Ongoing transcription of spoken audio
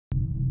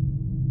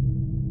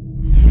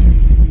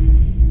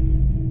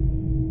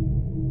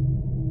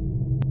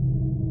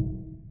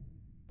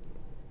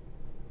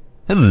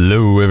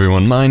Hello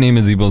everyone, my name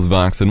is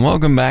EvilsVox and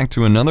welcome back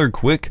to another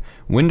quick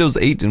Windows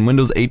 8 and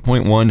Windows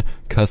 8.1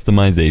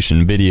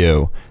 customization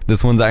video.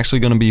 This one's actually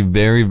going to be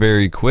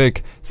very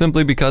quick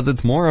simply because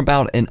it's more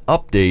about an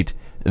update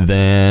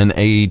than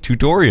a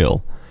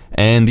tutorial.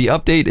 And the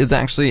update is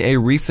actually a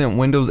recent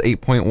Windows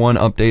 8.1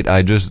 update.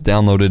 I just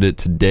downloaded it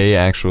today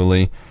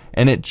actually,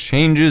 and it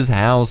changes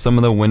how some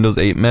of the Windows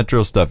 8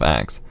 Metro stuff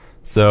acts.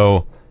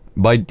 So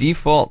by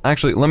default,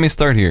 actually let me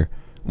start here.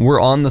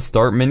 We're on the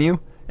start menu.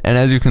 And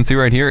as you can see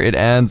right here, it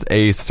adds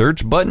a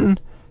search button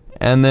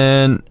and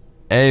then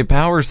a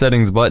power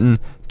settings button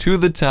to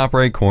the top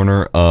right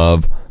corner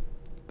of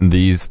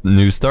these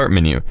new start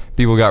menu.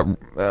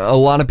 A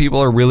lot of people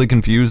are really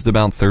confused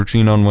about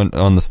searching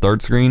on the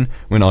start screen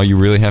when all you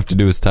really have to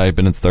do is type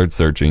and it starts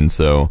searching.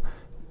 So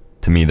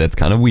to me that's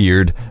kind of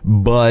weird,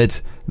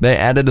 but they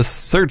added a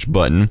search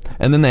button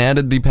and then they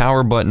added the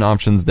power button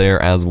options there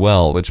as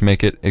well, which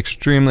make it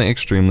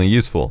extremely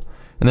useful.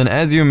 And then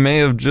as you may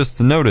have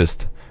just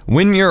noticed,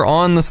 when you're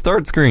on the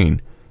start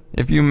screen,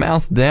 if you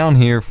mouse down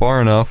here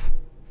far enough,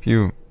 if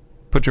you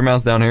put your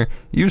mouse down here,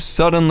 you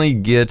suddenly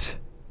get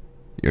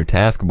your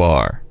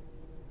taskbar.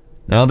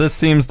 Now this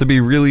seems to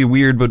be really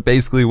weird, but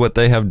basically what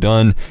they have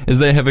done is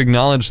they have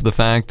acknowledged the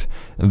fact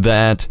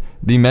that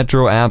the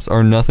Metro apps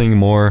are nothing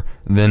more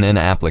than an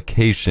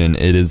application.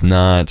 It is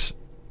not,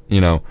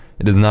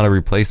 it is not a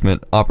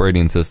replacement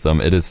operating system.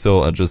 It is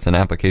still just an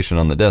application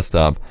on the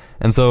desktop.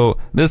 And so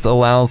this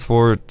allows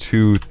for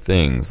two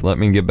things. Let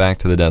me get back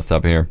to the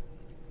desktop here.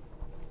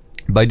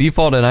 By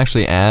default, it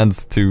actually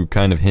adds, to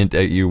kind of hint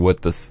at you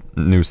what this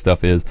new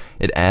stuff is,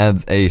 it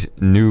adds a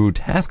new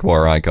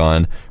taskbar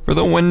icon for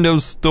the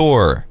Windows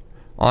Store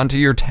onto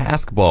your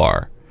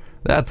taskbar.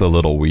 That's a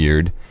little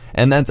weird.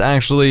 And that's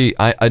actually,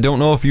 I don't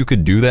know if you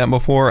could do that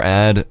before,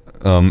 add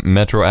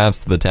Metro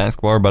apps to the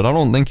taskbar, but I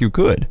don't think you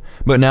could.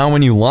 But now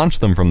when you launch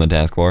them from the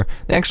taskbar,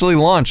 they actually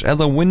launch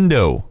as a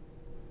window.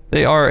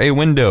 They are a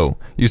window.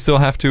 You still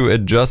have to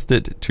adjust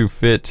it to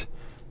fit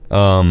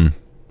the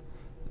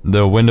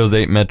Windows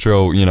 8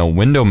 Metro,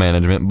 window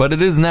management, but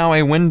it is now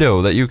a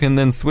window that you can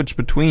then switch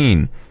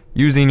between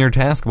using your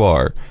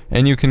taskbar.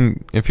 And you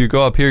can, if you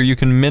go up here, you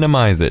can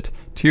minimize it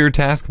to your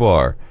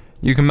taskbar.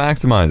 You can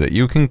maximize it.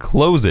 You can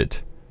close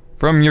it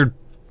from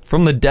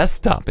the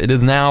desktop. It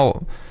is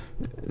now,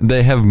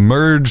 they have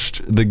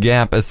merged the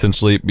gap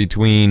essentially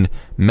between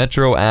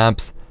Metro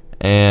apps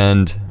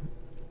and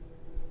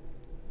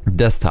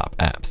desktop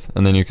apps,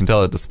 and then you can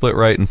tell it to split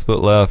right and split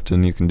left,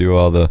 and you can do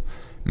all the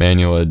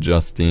manual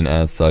adjusting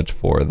as such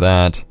for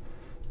that.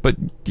 But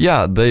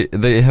yeah,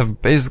 they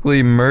have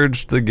basically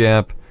merged the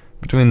gap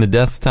between the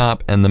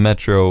desktop and the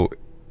Metro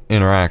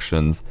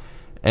interactions,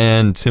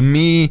 and to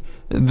me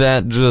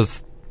that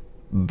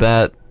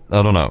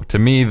I don't know, to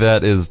me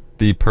that is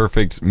the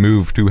perfect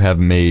move to have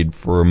made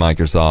for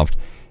Microsoft,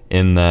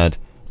 in that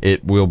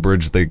it will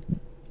bridge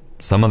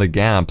some of the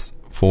gaps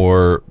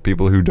for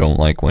people who don't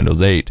like Windows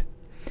 8.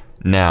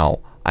 Now,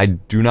 I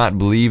do not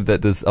believe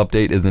that this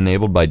update is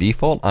enabled by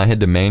default. I had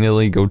to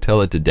manually go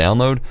tell it to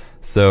download.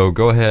 So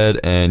go ahead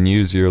and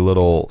use your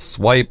little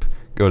swipe,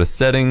 go to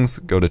settings,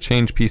 go to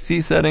change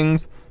PC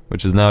settings,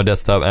 which is now a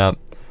desktop app,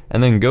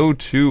 and then go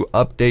to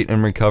update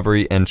and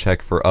recovery and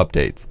check for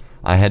updates.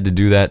 I had to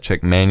do that,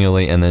 check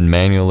manually, and then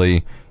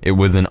manually it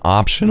was an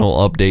optional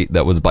update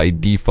that was by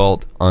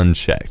default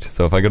unchecked.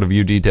 So if I go to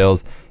view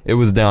details, it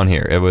was down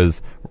here. It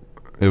was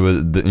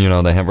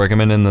they have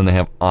recommended and then they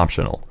have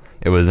optional.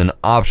 It was an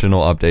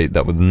optional update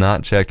that was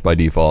not checked by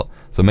default,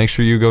 so make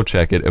sure you go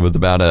check it. It was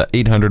about a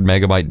 800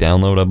 megabyte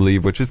download, I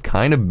believe, which is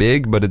kind of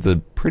big, but it's a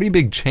pretty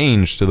big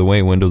change to the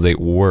way Windows 8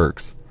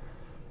 works.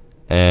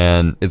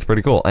 And it's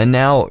pretty cool. And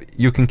now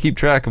you can keep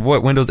track of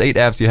what Windows 8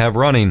 apps you have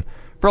running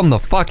from the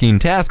fucking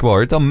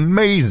taskbar. It's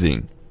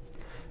amazing.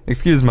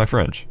 Excuse my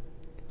French.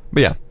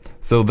 But yeah,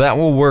 so that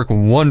will work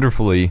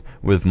wonderfully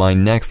with my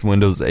next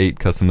Windows 8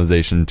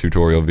 customization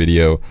tutorial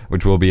video,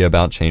 which will be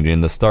about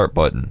changing the start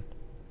button.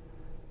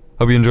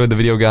 Hope you enjoyed the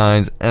video,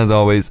 guys. As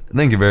always,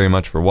 thank you very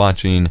much for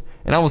watching,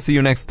 and I will see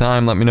you next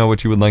time. Let me know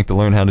what you would like to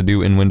learn how to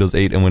do in Windows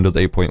 8 and Windows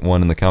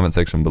 8.1 in the comment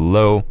section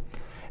below.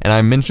 And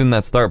I mentioned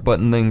that start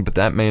button thing, but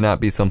that may not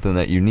be something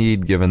that you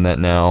need, given that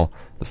now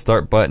the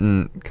start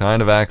button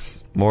kind of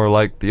acts more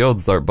like the old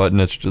start button,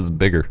 it's just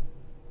bigger.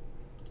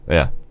 But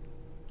yeah.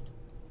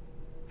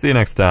 See you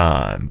next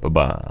time.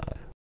 Bye-bye.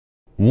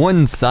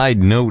 One side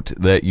note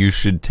that you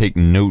should take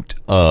note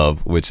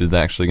of, which is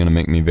actually going to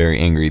make me very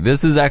angry.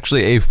 This is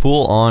actually a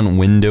full-on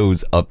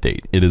Windows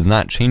update. It is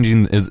not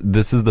changing.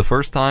 This is the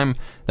first time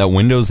that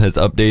Windows has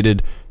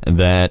updated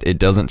that it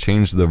doesn't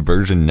change the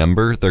version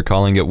number. They're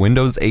calling it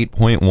Windows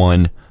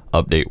 8.1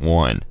 Update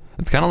 1.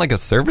 It's kind of like a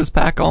service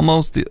pack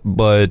almost,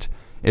 but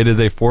it is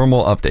a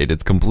formal update.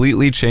 It's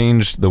completely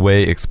changed the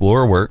way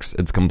Explorer works.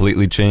 It's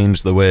completely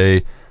changed the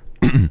way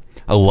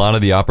a lot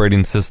of the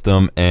operating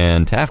system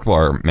and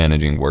taskbar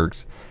managing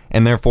works,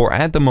 and therefore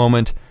at the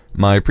moment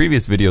my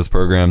previous videos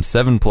program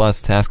 7+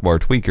 taskbar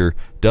tweaker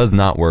does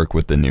not work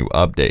with the new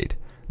update.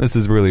 This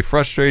is really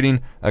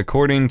frustrating.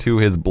 According to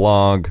his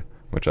blog,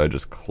 which I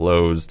just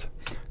closed,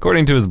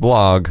 according to his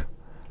blog,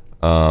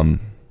 Here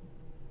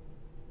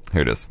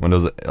it is,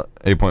 Windows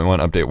 8.1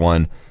 Update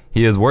 1.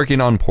 He is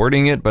working on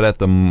porting it, but at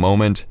the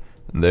moment,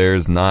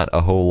 there's not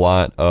a whole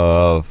lot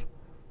of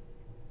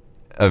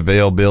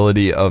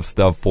availability of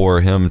stuff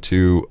for him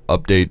to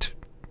update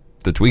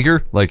the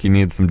tweaker. Like, he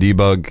needs some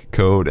debug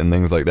code and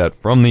things like that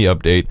from the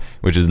update,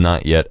 which is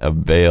not yet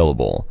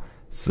available.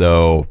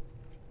 So,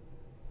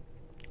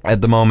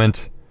 at the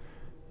moment,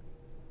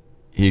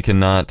 he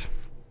cannot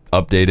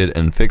update it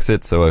and fix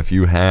it. So if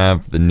you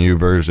have the new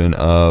version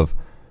of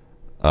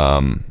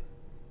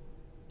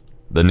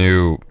the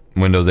new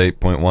Windows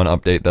 8.1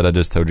 update that I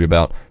just told you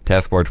about,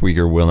 Taskbar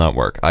Tweaker will not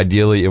work.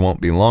 Ideally, it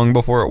won't be long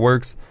before it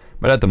works,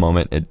 but at the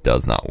moment, it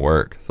does not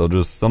work. So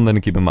just something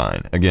to keep in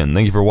mind. Again,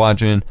 thank you for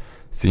watching.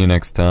 See you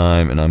next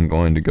time, and I'm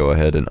going to go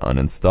ahead and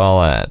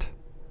uninstall it,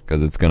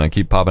 because it's going to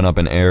keep popping up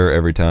an error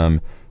every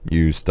time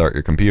you start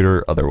your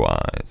computer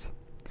otherwise.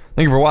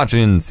 Thank you for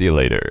watching. See you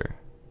later.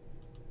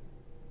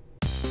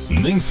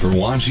 Thanks for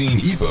watching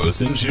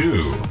Epos and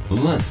Chew.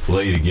 Let's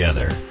play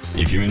together.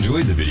 If you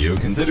enjoyed the video,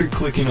 consider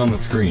clicking on the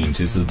screen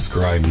to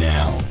subscribe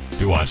now.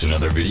 To watch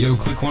another video,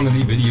 click one of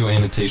the video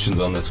annotations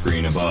on the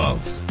screen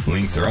above.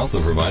 Links are also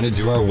provided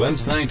to our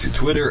website,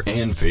 Twitter,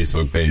 and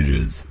Facebook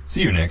pages.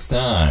 See you next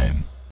time.